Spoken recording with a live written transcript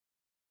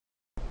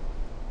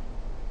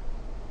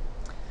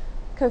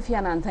Kofi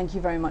Annan, thank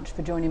you very much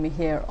for joining me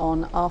here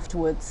on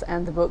Afterwards,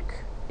 and the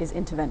book is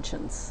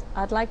Interventions.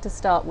 I'd like to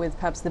start with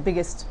perhaps the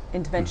biggest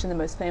intervention, the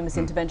most famous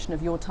intervention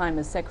of your time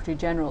as Secretary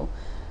General,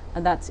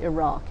 and that's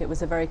Iraq. It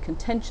was a very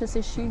contentious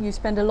issue. You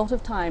spend a lot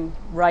of time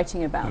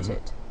writing about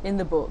it in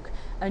the book,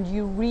 and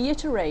you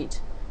reiterate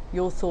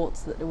your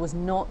thoughts that it was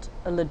not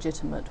a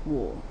legitimate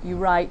war. You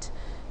write,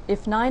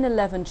 if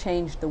 9/11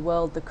 changed the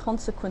world, the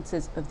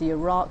consequences of the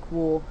Iraq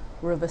war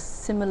were of a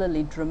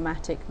similarly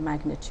dramatic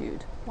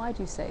magnitude. Why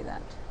do you say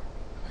that?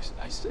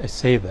 I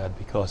say that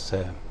because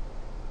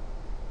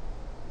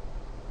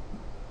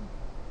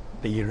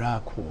the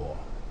Iraq war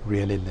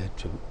really led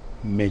to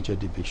major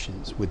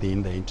divisions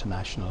within the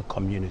international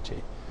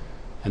community.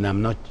 And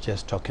I'm not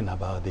just talking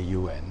about the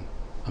UN,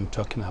 I'm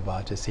talking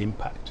about its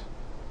impact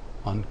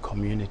on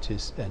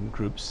communities and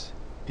groups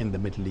in the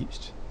Middle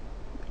East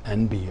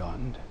and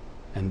beyond,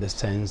 and the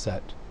sense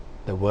that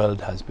the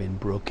world has been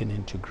broken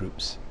into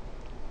groups,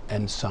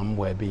 and some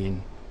were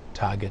being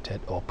targeted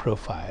or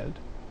profiled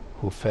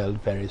who felt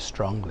very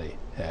strongly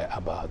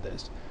about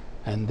this.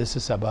 And this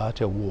is about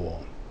a war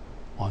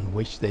on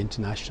which the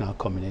international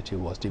community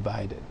was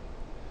divided.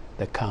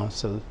 The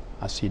Council,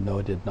 as you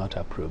know, did not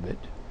approve it,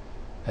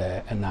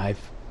 and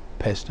I've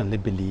personally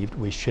believed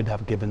we should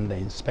have given the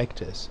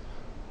inspectors,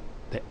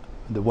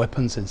 the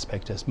weapons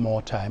inspectors,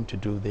 more time to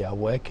do their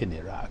work in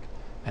Iraq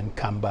and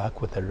come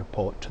back with a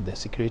report to the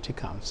Security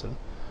Council,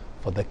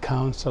 for the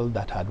Council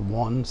that had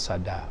warned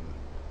Saddam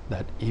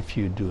that if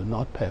you do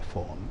not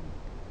perform,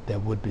 there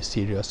would be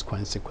serious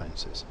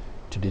consequences,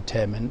 to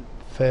determine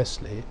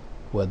firstly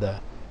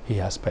whether he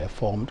has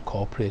performed,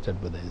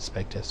 cooperated with the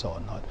inspectors or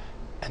not,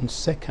 and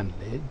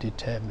secondly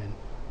determine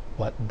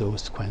what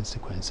those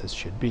consequences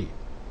should be.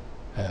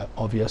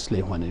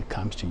 Obviously, when it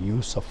comes to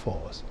use of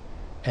force,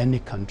 any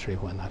country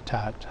when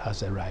attacked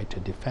has a right to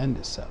defend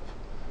itself.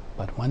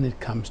 But when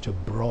it comes to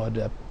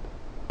broader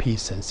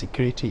peace and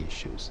security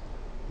issues,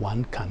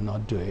 one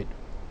cannot do it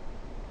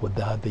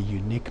without the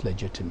unique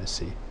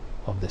legitimacy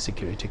of the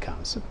Security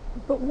Council.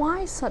 But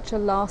why such a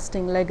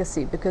lasting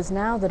legacy? Because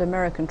now that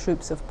American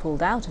troops have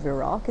pulled out of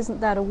Iraq,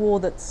 isn't that a war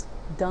that's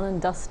done and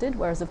dusted?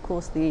 Whereas, of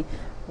course, the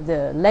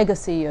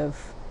legacy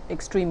of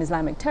extreme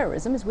Islamic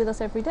terrorism is with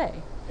us every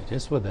day. It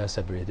is with us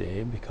every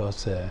day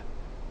because,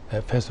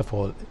 first of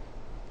all,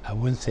 I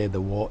wouldn't say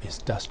the war is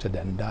dusted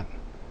and done.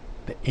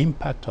 The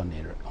impact on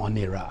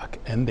Iraq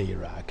and the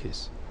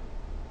Iraqis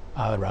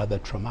are rather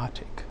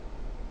traumatic.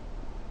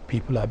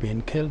 People are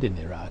being killed in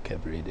Iraq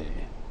every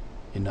day.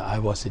 You know, I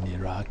was in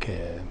Iraq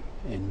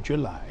in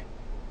July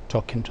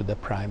talking to the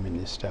Prime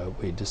Minister.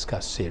 We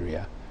discussed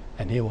Syria,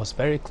 and he was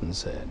very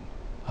concerned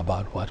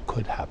about what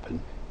could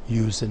happen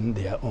using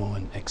their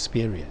own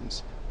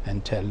experience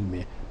and telling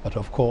me, but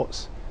of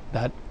course,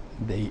 that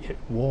the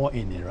war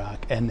in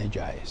Iraq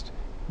energized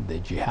the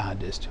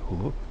jihadists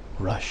who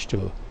rushed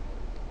to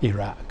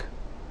Iraq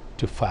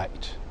to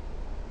fight.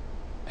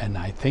 And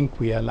I think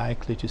we are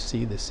likely to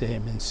see the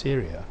same in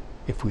Syria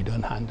if we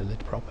don't handle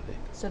it properly.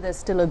 So there's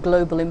still a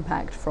global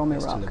impact from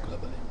There's Iraq. still a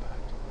global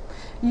impact.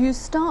 You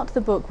start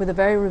the book with a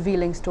very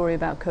revealing story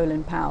about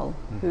Colin Powell,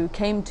 who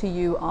came to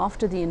you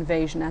after the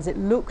invasion as it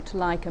looked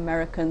like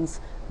Americans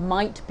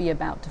might be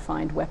about to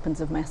find weapons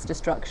of mass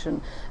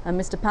destruction.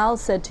 And Mr. Powell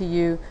said to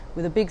you,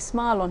 with a big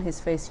smile on his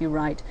face, you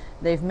write,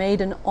 "They've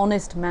made an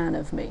honest man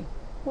of me."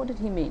 What did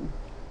he mean?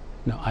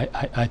 No,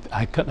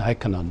 I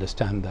can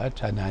understand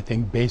that, and I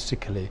think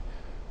basically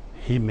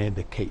he made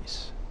the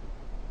case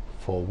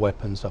for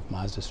weapons of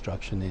mass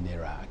destruction in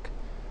Iraq.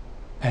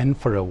 And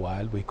for a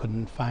while we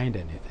couldn't find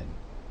anything.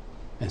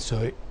 And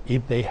so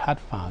if they had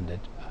found it,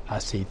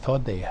 as he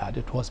thought they had,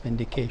 it was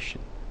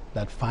vindication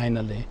that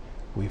finally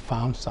we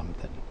found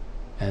something.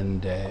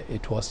 And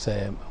it was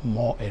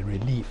more a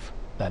relief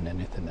than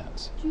anything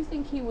else. Do you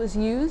think he was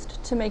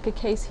used to make a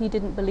case he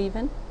didn't believe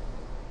in?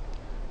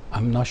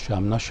 I'm not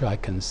sure I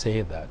can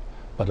say that,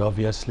 but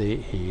obviously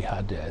he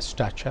had a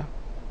stature,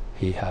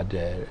 he had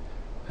a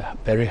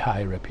very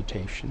high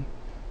reputation,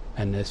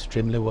 and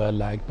extremely well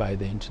liked by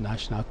the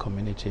international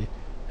community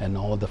and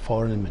all the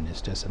foreign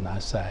ministers. And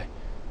as I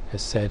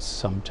said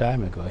some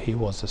time ago, he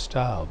was a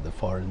star of the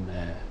foreign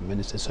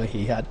ministers, so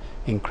he had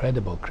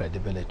incredible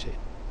credibility.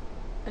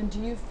 And do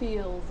you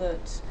feel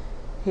that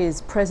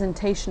his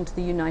presentation to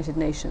the United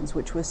Nations,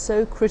 which was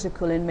so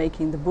critical in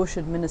making the Bush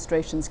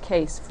administration's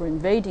case for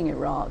invading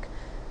Iraq,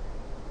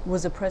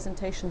 was a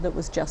presentation that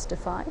was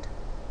justified?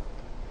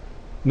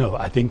 No,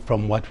 I think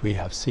from what we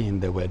have seen,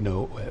 there were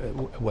no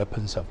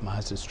weapons of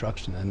mass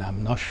destruction, and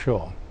I'm not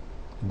sure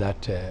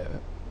that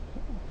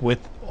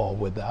with or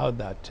without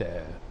that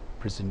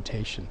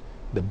presentation,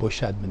 the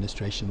Bush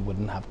administration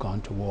wouldn't have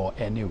gone to war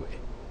anyway.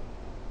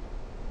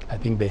 I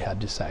think they had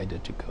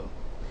decided to go.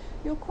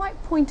 You're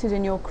quite pointed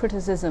in your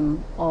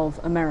criticism of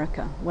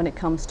America when it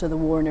comes to the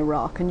war in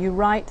Iraq, and you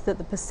write that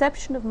the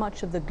perception of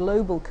much of the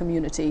global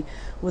community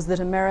was that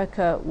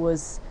America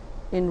was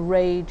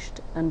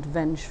enraged and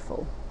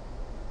vengeful.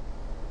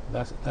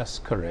 That's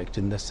correct,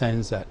 in the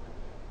sense that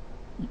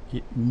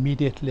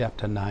immediately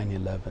after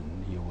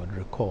 9/11, you would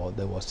recall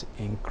there was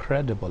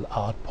incredible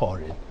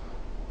outpouring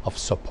of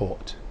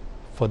support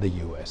for the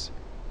US.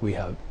 We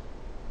have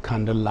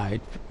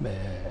candlelight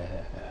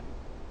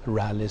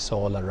rallies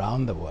all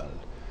around the world.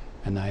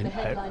 And the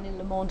headline in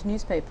Le Monde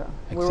newspaper,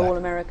 exactly. We're all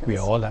Americans. We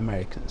are all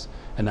Americans.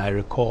 And I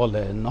recall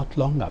not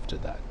long after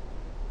that,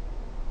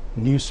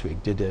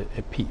 Newsweek did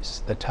a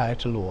piece. The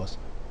title was,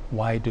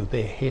 Why Do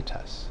They Hate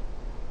Us?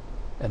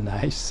 And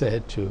I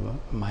said to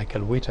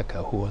Michael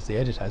Whitaker, who was the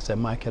editor, I said,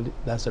 Michael,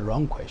 that's the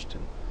wrong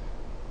question.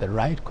 The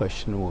right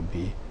question would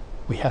be,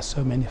 we have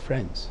so many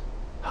friends.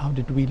 How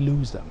did we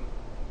lose them?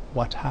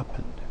 What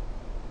happened?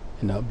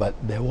 You know, but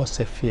there was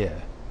a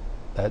fear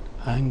that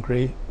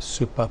angry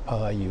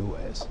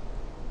superpower US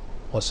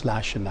was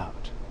lashing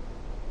out,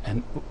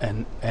 and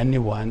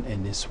anyone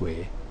in this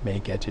way may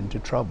get into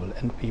trouble,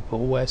 and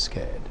people were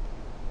scared,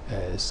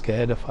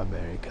 scared of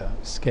America,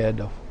 scared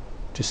of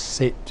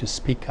to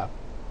speak up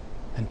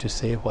and to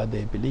say what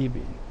they believe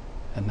in.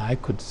 And I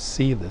could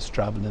see this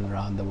traveling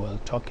around the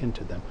world talking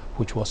to them,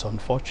 which was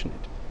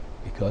unfortunate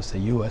because the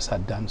US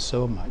had done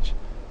so much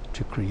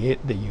to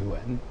create the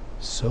UN,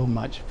 so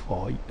much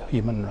for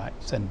human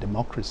rights and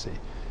democracy,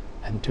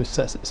 and to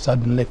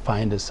suddenly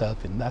find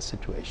herself in that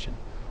situation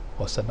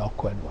was an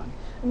awkward one.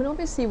 I mean,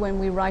 obviously when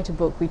we write a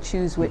book, we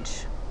choose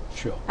which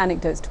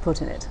anecdotes to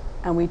put in it,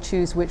 and we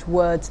choose which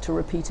words to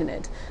repeat in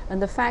it.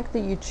 And the fact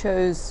that you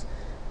chose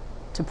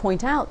to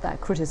point out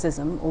that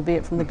criticism,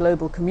 albeit from the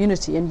global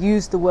community, and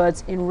use the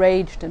words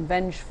enraged and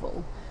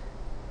vengeful,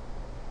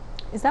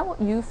 is that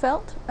what you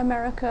felt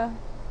America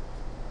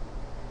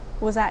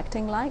was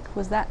acting like?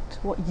 Was that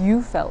what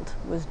you felt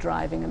was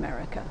driving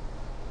America?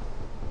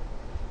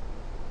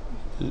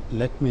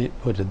 Let me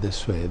put it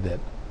this way, that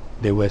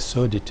they were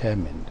so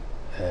determined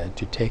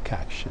to take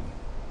action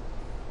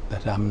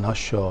that I'm not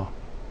sure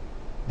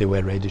they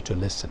were ready to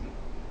listen.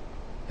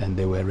 And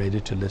they were ready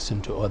to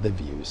listen to other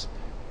views,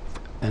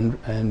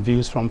 and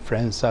views from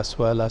friends as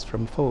well as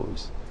from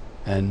foes.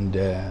 And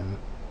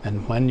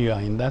when you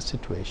are in that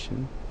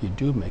situation, you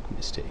do make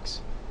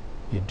mistakes.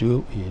 You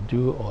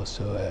do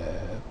also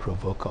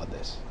provoke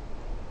others.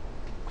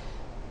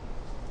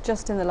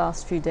 Just in the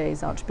last few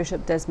days,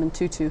 Archbishop Desmond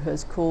Tutu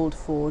has called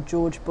for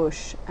George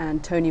Bush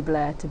and Tony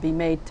Blair to be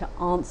made to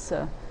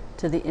answer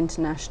to the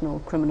International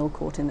Criminal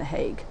Court in The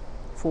Hague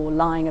for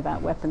lying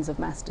about weapons of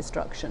mass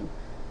destruction.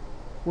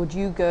 Would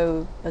you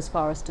go as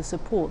far as to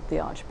support the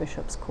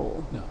Archbishop's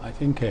call? No, I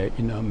think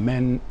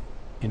men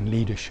in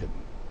leadership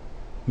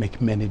make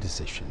many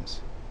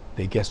decisions.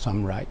 They get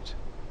some right,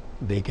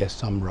 they get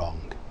some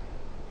wrong,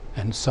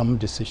 and some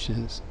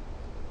decisions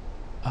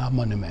are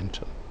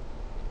monumental.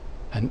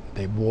 And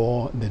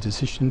the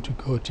decision to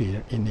go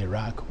to in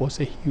Iraq was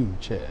a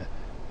hugely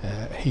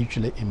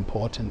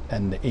important,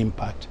 and the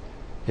impact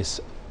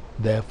is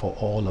there for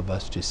all of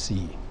us to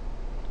see.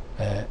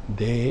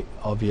 They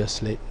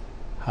obviously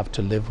have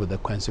to live with the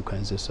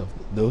consequences of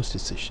those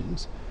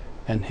decisions,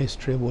 and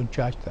history will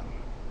judge them.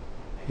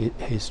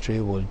 History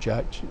will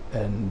judge,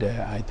 and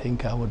I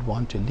think I would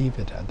want to leave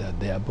it at that.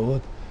 They are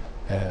both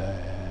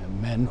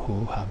men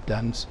who have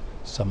done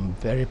some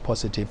very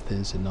positive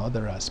things in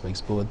other aspects,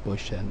 both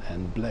Bush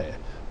and Blair,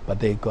 but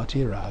they got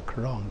Iraq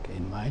wrong,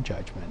 in my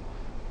judgment.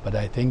 But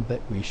I think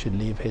that we should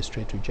leave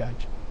history to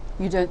judge.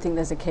 You don't think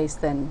there's a case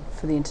then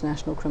for the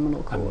International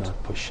Criminal Court? I'm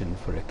not pushing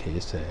for a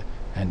case,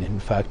 and in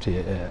fact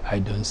I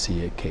don't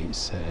see a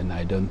case, and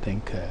I don't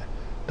think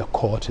the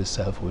court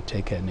itself will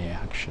take any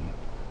action.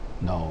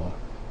 No,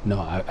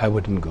 I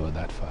wouldn't go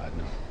that far,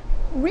 no.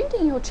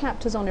 Reading your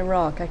chapters on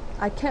Iraq,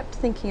 I kept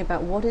thinking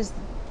about what is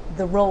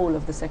the role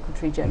of the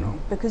Secretary General,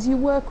 because you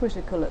were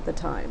critical at the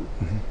time.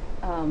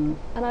 And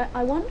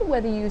I wonder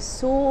whether you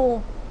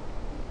saw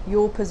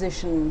your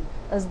position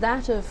as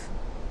that of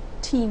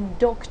team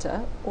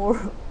doctor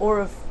or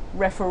of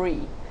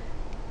referee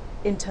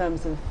in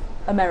terms of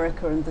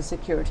America and the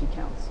Security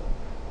Council.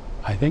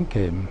 I think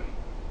it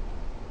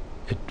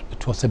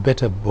was a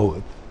bit of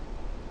both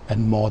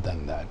and more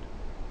than that,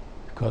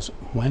 because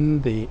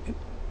when the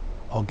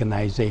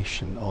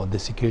organization, or the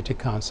Security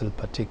Council in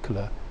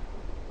particular,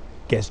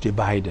 gets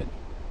divided,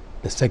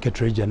 the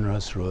Secretary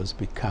General's roles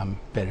become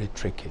very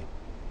tricky.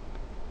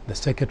 The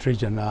Secretary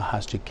General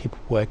has to keep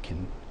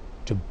working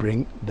to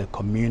bring the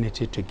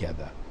community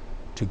together,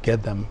 to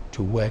get them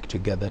to work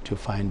together to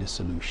find a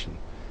solution.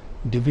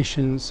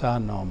 Divisions are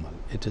normal.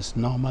 It is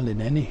normal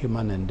in any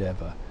human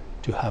endeavor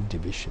to have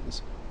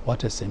divisions.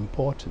 What is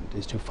important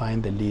is to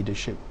find the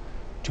leadership,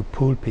 to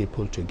pull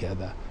people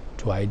together,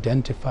 to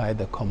identify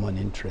the common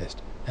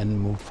interest and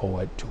move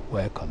forward to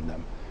work on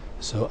them.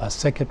 So as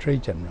Secretary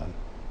General,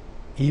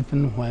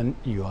 even when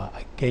you are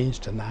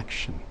against an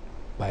action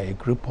by a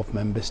group of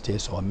member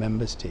states or a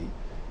member state,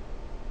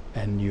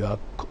 and you are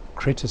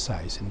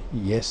criticizing,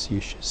 yes,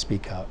 you should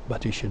speak out,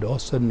 but you should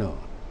also know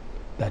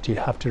that you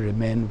have to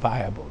remain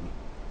viable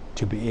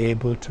to be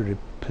able to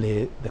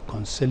play the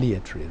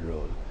conciliatory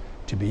role,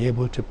 to be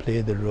able to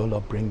play the role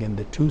of bringing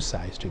the two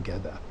sides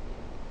together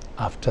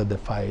after the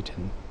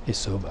fighting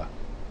is over.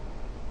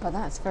 But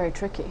that's very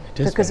tricky,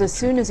 because as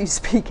soon as you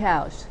speak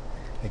out,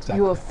 exactly.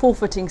 You are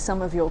forfeiting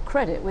some of your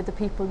credit with the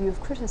people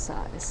you've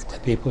criticized. The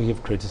people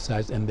you've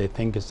criticized, and they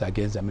think it's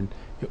against them, and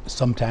you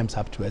sometimes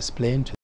have to explain to